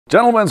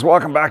Gentlemen,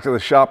 welcome back to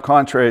the shop.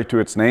 Contrary to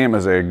its name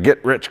as a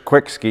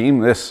get-rich-quick scheme,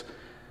 this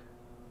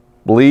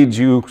leads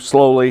you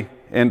slowly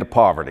into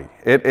poverty.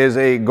 It is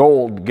a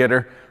gold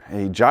getter,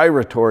 a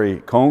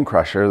gyratory cone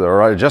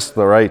crusher, just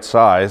the right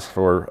size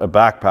for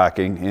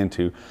backpacking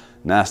into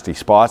nasty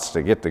spots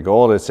to get the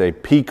gold. It's a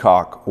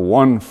Peacock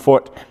 1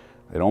 foot.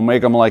 They don't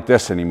make them like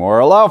this anymore.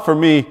 Allow for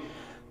me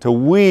to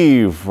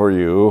weave for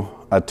you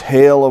a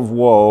tale of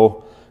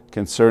woe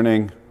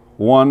concerning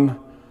one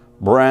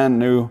brand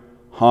new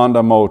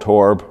Honda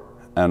Motorb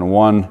and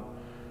one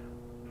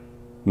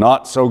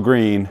not so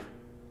green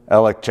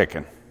Elk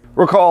Chicken.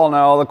 Recall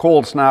now the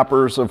cold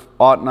snappers of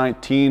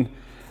 '19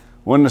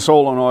 when the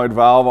solenoid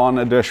valve on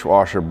the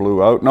dishwasher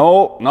blew out.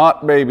 No,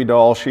 not Baby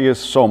Doll. She is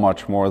so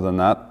much more than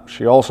that.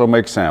 She also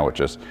makes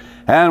sandwiches.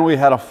 And we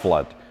had a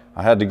flood.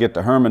 I had to get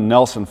the Herman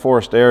Nelson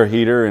forced air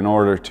heater in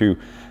order to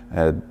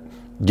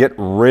get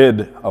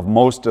rid of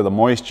most of the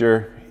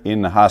moisture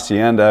in the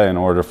hacienda in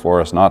order for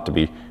us not to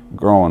be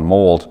growing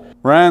mold.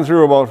 Ran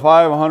through about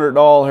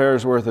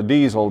 $500 worth of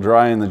diesel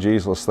drying the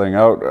Jesus thing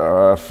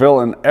out,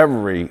 filling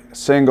every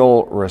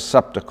single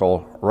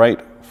receptacle right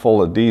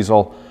full of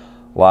diesel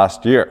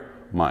last year,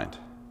 mind.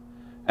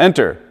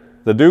 Enter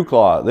the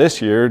Duclaw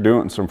this year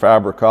doing some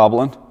fabric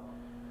cobbling.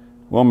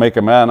 We'll make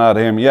a man out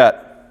of him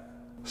yet.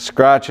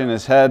 Scratching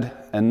his head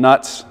and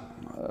nuts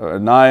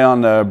nigh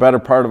on the better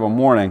part of a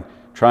morning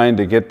trying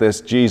to get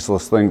this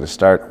Jesus thing to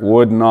start.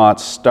 Would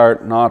not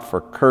start, not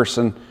for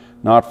cursing,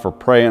 not for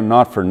praying,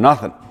 not for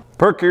nothing.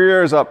 Perk your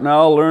ears up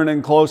now,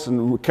 learning close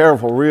and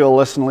careful, real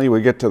listeningly,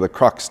 we get to the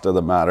crux of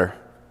the matter.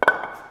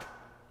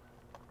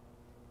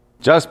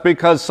 Just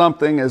because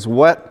something is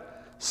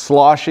wet,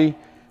 sloshy,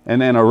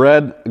 and in a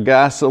red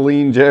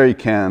gasoline jerry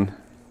can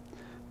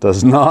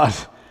does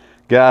not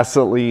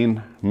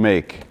gasoline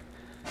make.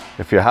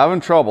 If you're having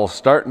trouble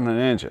starting an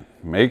engine,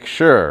 make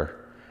sure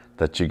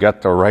that you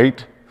got the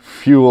right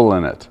fuel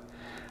in it.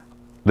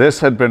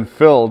 This had been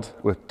filled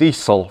with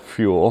diesel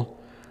fuel,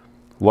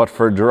 what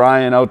for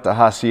drying out the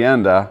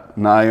hacienda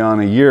nigh on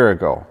a year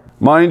ago.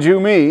 Mind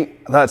you me,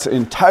 that's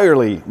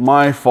entirely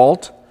my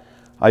fault.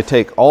 I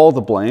take all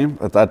the blame,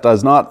 but that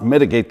does not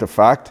mitigate the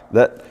fact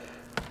that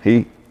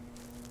he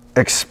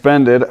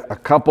expended a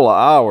couple of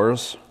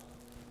hours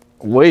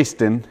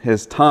wasting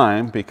his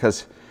time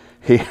because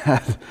he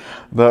had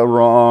the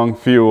wrong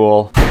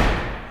fuel.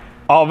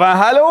 Oh, ben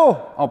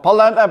hallo! On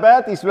parle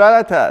d'abet, is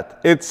related.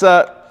 It's,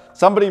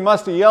 somebody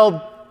must have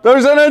yelled,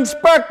 "There's an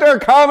inspector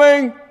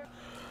coming!"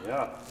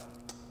 Yeah,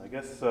 I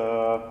guess it's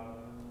a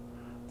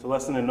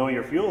lesson in know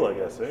your fuel, I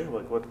guess, eh?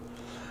 Like what?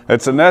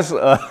 It's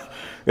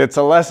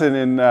a lesson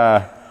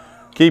in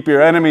keep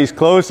your enemies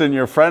close and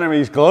your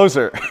frenemies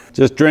closer.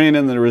 Just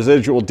draining the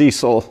residual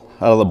diesel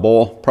out of the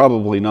bowl,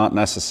 probably not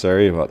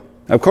necessary, but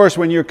of course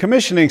when you're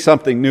commissioning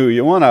something new,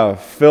 you want to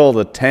fill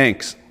the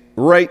tanks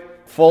right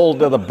full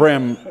to the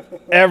brim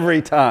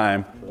every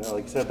time. Yeah,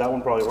 like you said, that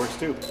one probably works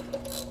too.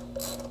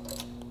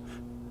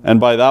 And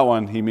by that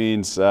one, he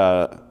means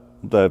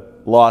the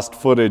lost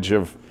footage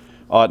of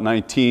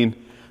 '19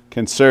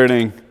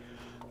 concerning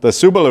the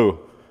Subaru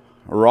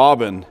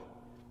Robin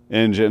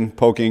engine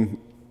poking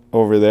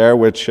over there,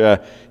 which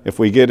if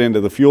we get into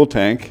the fuel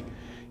tank,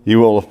 you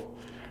will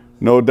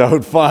no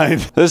doubt find.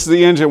 This is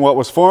the engine what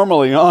was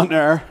formerly on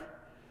there,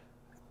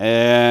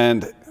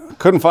 and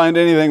couldn't find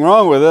anything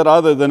wrong with it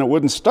other than it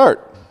wouldn't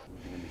start.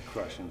 We're gonna be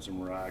crushing some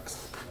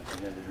racks like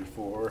we did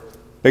before.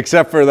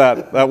 Except for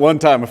that one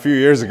time a few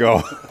years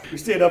ago. We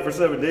stayed up for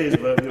 7 days,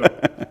 but you know.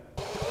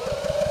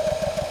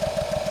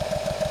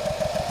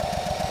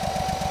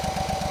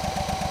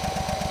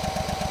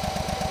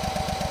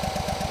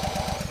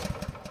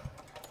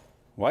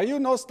 Why you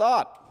no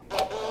start?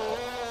 Okay,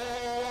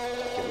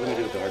 we're gonna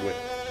do it the hard way.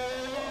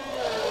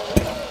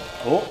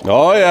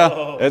 Oh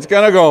yeah, it's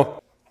gonna go.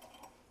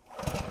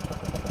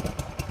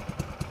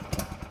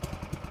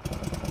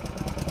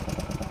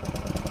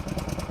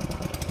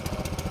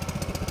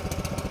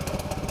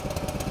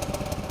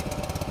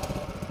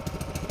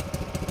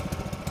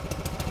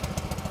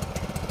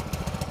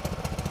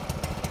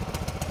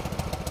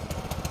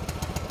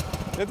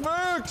 It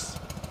works!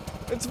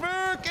 It's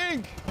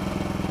working!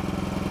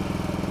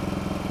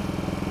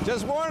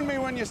 Just warn me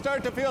when you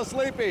start to feel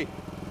sleepy.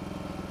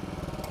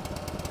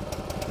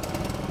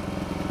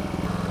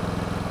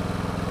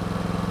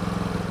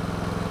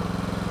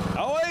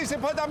 Ah oui,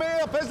 c'est pas ta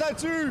mère, pèse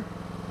là-dessus!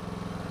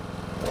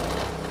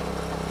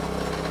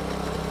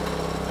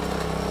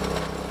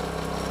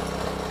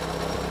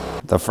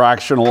 The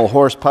fractional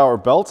horsepower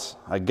belts,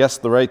 I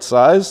guessed the right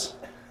size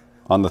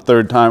on the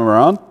third time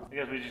around. I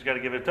guess we just gotta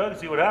give it a tug and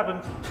see what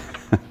happens.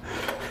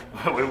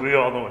 we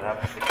all know what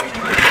happens.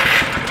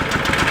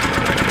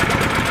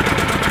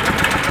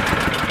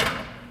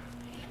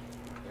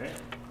 Okay.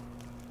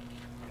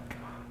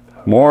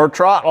 More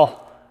throttle.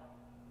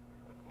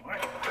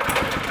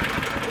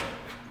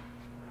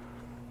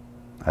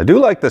 I do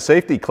like the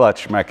safety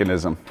clutch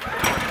mechanism.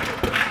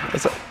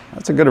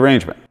 That's a good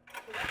arrangement.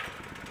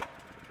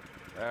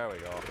 There we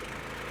go.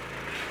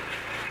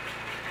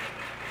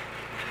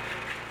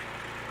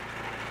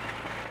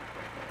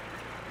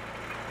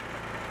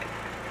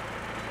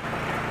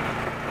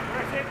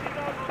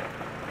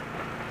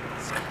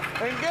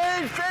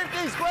 Engage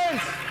safety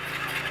squints.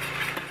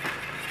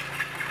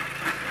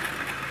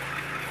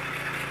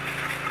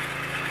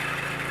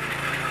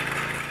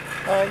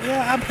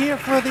 Yeah, I'm here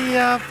for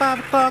the 5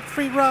 o'clock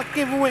free rock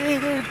giveaway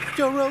there,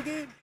 Joe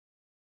Rogan.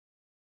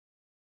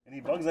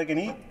 Any bugs I can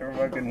eat? Or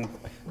fucking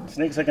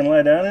snakes I can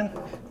lie down in?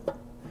 Fuck,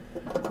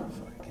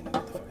 I can't even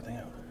get the fucking thing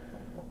out.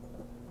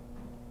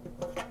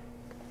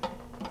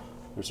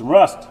 There's some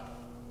rust.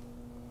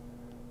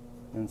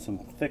 And some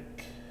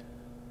thick,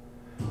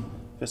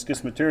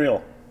 viscous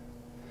material.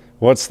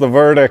 What's the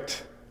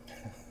verdict?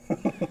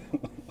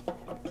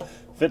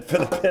 Fit for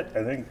the pit,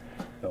 I think.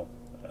 No,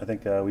 I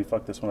think we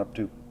fucked this one up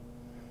too.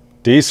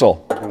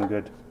 Diesel. Doing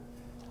good.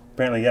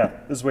 Apparently, yeah.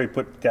 This is where you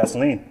put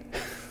gasoline.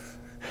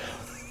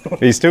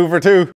 He's 2 for 2.